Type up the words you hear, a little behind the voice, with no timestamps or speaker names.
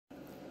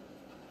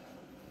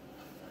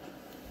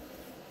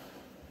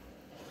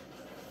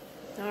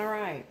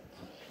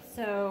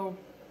So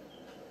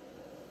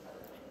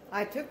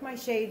I took my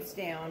shades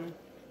down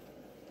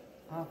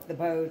off the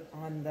boat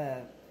on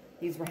the,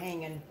 these were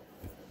hanging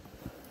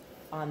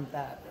on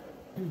the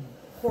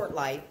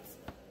Portlights.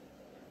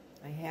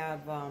 I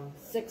have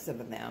 6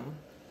 of them.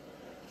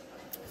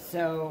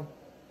 So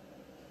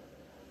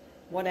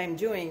what I'm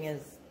doing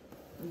is,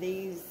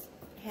 these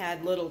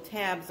had little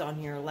tabs on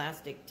here,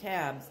 elastic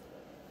tabs,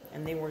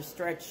 and they were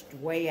stretched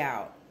way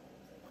out.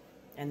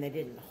 And they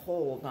didn't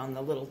hold on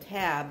the little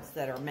tabs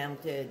that are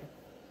mounted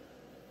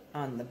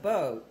on the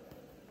boat.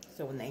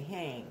 So when they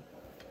hang,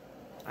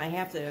 I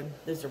have to,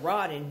 there's a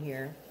rod in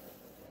here,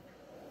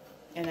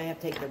 and I have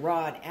to take the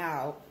rod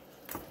out,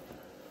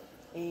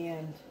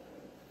 and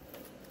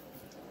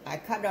I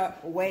cut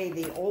away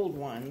the old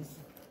ones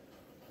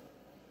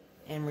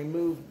and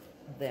removed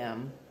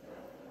them.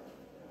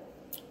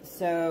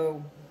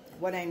 So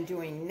what I'm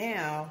doing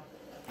now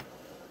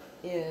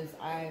is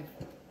I've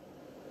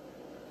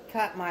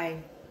cut my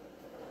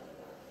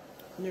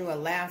new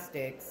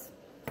elastics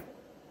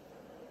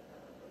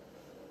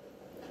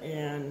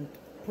and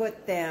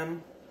put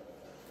them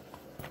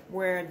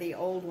where the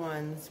old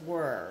ones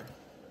were.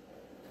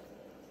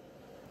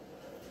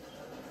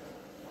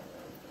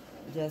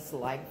 Just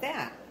like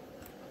that.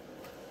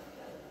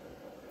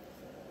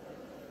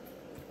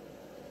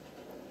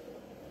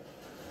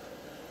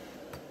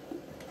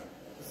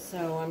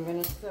 So I'm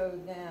going to sew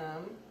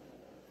them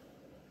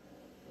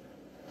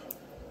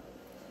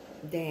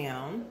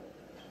down.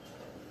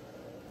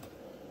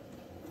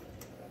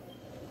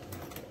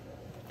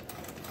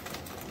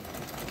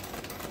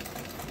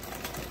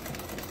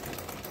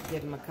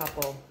 Give them a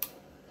couple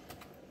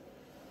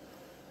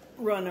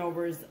run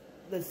overs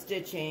the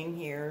stitching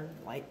here,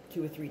 like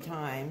 2 or 3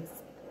 times.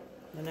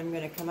 Then I'm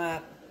going to come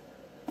up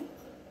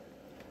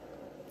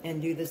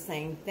and do the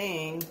same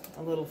thing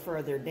a little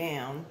further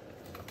down.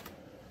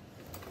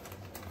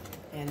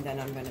 And then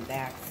I'm going to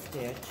back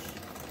stitch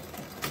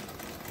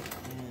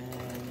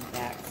and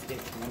back stitch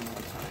one more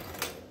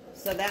time.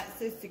 So that's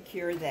to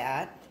secure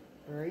that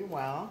very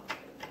well.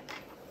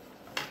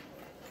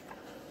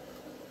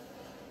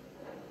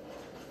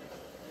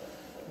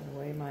 Put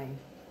away my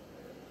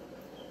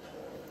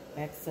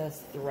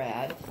excess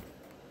thread.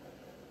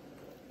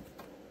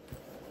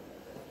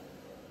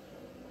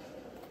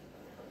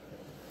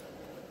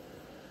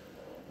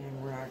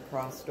 And where I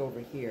crossed over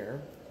here.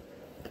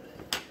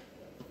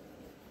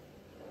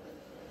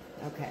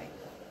 Okay.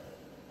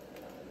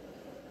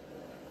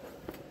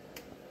 I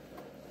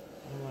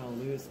don't want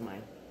to lose my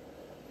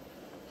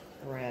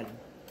thread.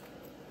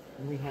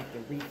 And we have to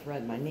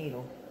re-thread my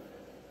needle.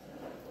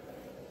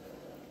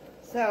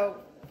 So,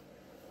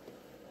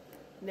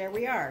 there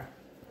we are.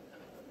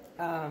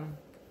 And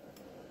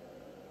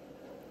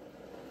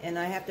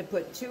I have to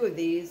put 2 of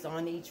these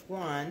on each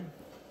one.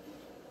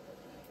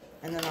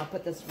 And then I'll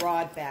put this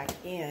rod back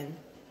in.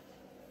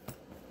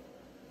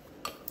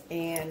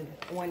 And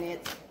when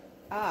it's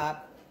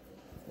up,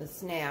 the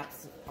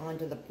snaps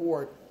onto the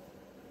port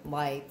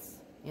lights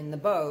in the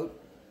boat,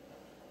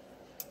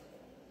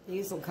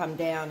 these will come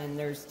down, and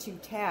there's 2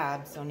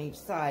 tabs on each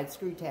side,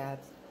 screw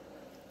tabs,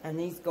 and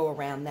these go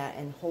around that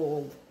and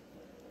hold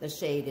the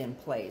shade in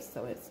place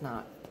so it's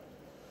not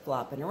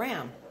flopping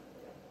around.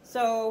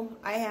 So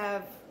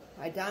I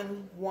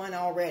done one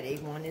already.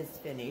 One is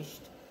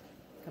finished,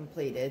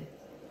 completed,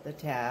 the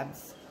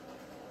tabs.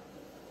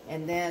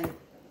 And then,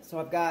 so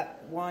I've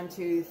got 1,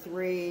 2,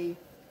 3,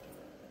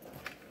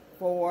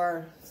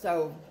 4.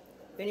 So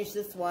finish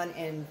this one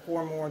and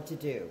 4 more to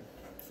do.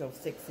 So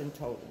 6 in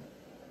total.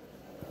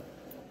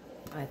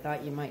 I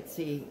thought you might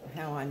see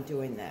how I'm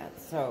doing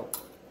that. So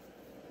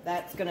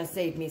that's going to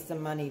save me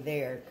some money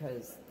there,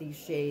 because these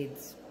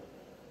shades,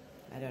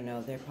 I don't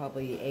know, they're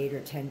probably $8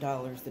 or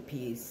 $10 a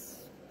piece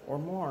or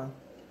more.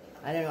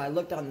 I don't know, I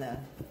looked on the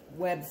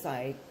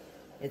website,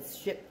 it's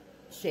ship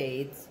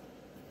shades,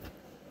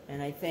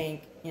 and I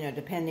think, you know,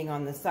 depending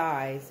on the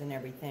size and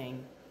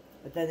everything,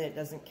 but then it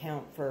doesn't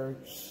count for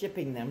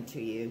shipping them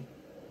to you.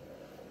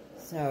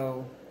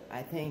 So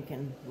I think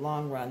in the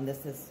long run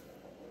this has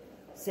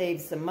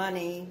saved some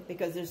money,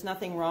 because there's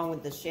nothing wrong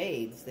with the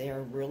shades. They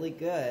are really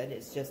good.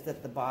 It's just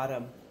that the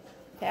bottom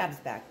tabs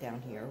back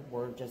down here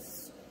were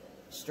just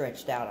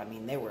stretched out. I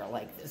mean, they were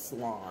like this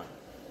long.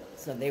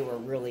 So they were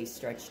really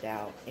stretched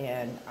out.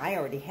 And I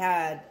already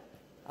had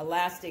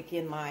elastic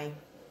in my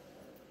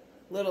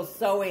little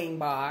sewing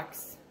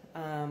box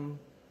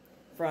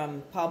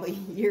from probably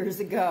years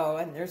ago,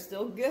 and they're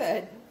still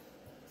good.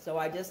 So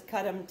I just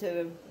cut them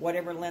to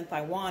whatever length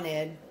I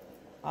wanted,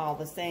 all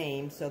the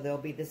same, so they'll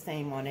be the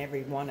same on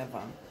every one of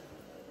them.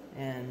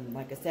 And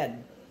like I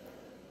said,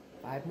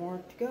 5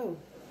 more to go.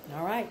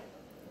 All right,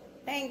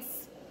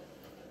 thanks.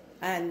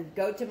 And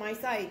go to my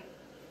site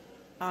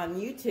on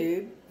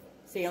YouTube,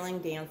 Sailing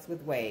Dance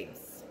with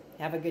Waves.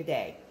 Have a good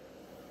day.